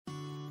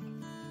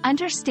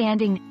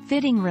Understanding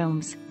Fitting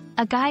Rooms,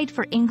 a guide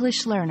for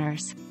English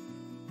learners.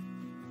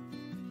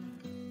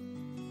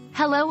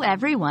 Hello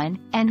everyone,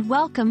 and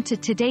welcome to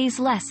today's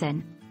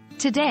lesson.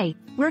 Today,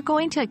 we're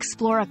going to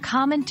explore a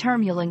common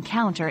term you'll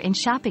encounter in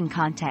shopping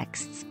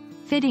contexts: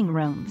 fitting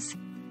rooms.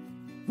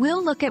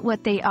 We'll look at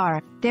what they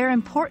are, their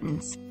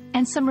importance,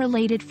 and some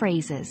related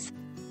phrases.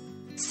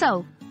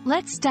 So,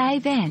 let's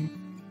dive in.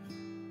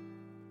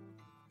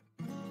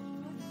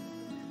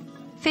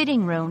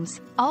 Fitting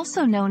rooms,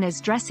 also known as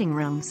dressing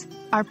rooms,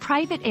 are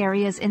private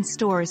areas in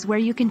stores where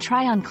you can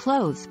try on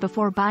clothes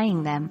before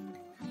buying them.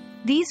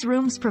 These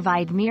rooms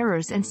provide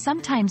mirrors and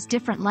sometimes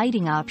different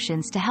lighting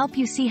options to help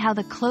you see how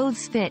the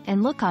clothes fit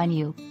and look on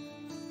you.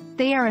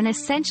 They are an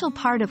essential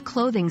part of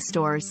clothing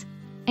stores,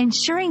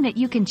 ensuring that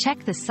you can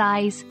check the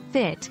size,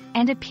 fit,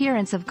 and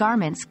appearance of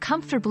garments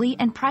comfortably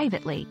and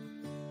privately.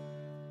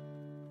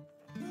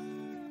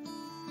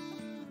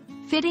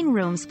 Fitting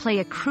rooms play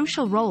a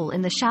crucial role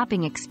in the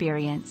shopping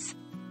experience.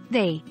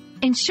 They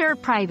ensure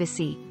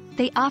privacy.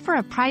 They offer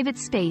a private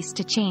space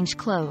to change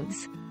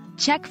clothes.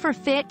 Check for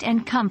fit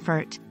and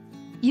comfort.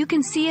 You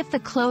can see if the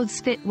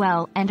clothes fit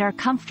well and are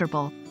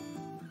comfortable.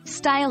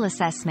 Style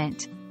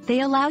assessment. They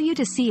allow you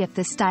to see if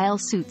the style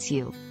suits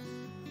you.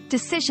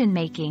 Decision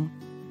making.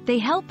 They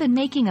help in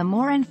making a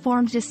more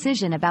informed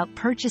decision about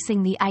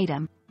purchasing the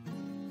item.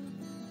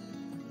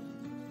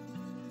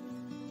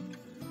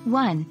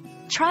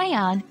 1. Try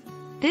on.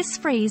 This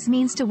phrase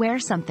means to wear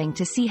something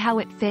to see how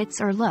it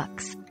fits or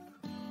looks.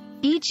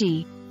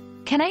 E.g.,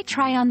 can I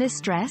try on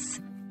this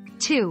dress?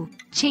 2.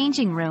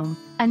 Changing room,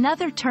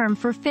 another term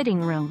for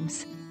fitting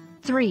rooms.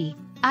 3.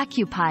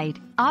 Occupied,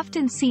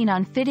 often seen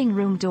on fitting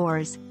room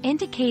doors,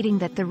 indicating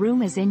that the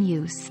room is in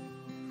use.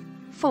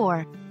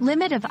 4.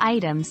 Limit of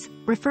items,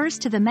 refers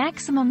to the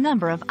maximum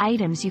number of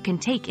items you can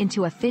take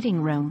into a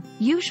fitting room,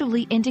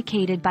 usually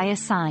indicated by a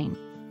sign.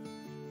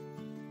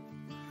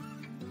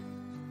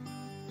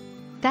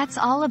 That's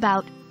all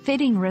about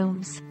fitting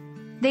rooms.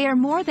 They are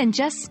more than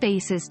just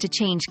spaces to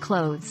change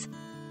clothes.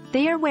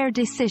 They are where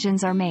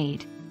decisions are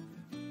made.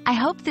 I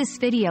hope this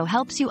video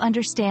helps you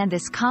understand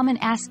this common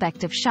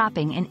aspect of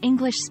shopping in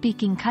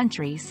English-speaking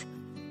countries.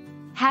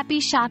 Happy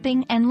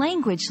shopping and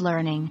language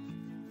learning!